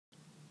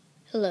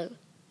Hello,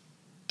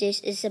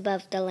 this is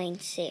Above the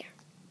Lanes here.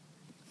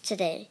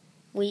 Today,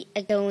 we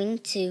are going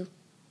to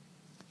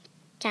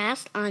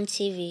cast on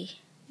TV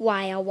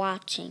while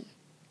watching.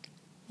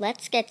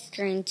 Let's get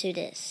straight into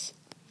this.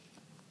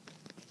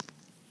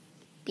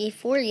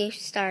 Before you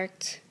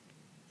start,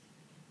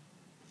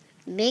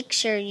 make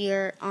sure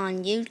you're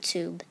on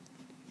YouTube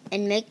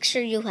and make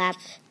sure you have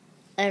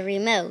a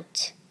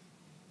remote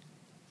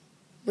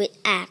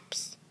with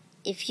apps.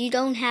 If you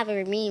don't have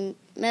a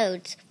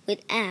remote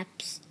with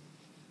apps,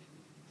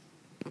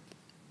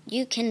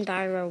 you can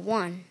borrow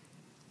one.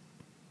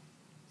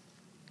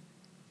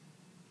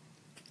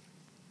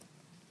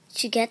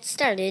 To get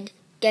started,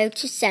 go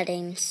to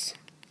Settings.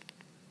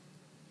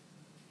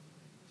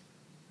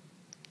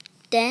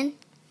 Then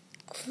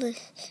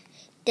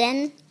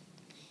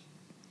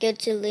go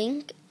to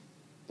Link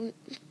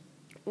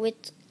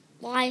with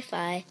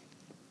Wi-Fi,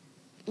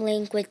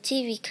 Link with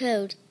TV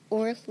code,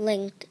 or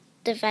linked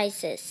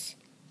devices.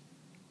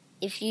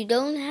 If you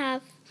don't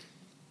have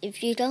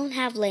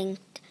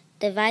linked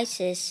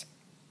devices,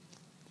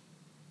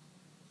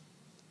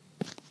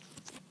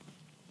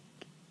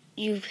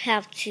 you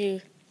have to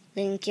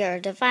link your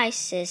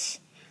devices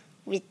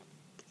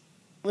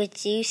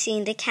with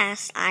using the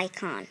cast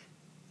icon.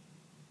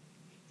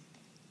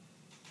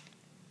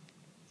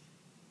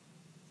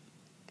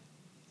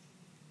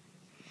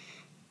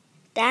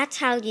 That's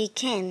how you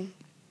can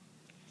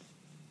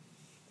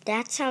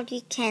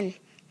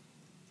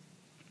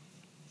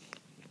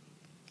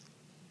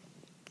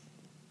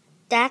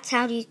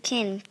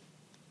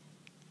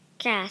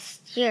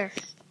cast your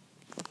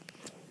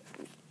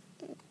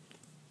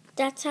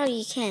That's how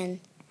you can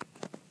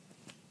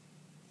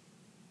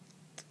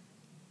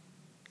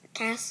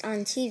cast on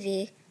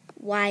TV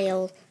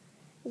while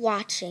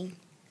watching.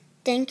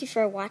 Thank you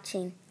for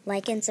watching.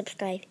 Like and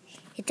subscribe.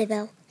 Hit the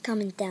bell,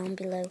 comment down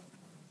below.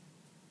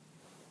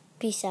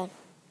 Peace out.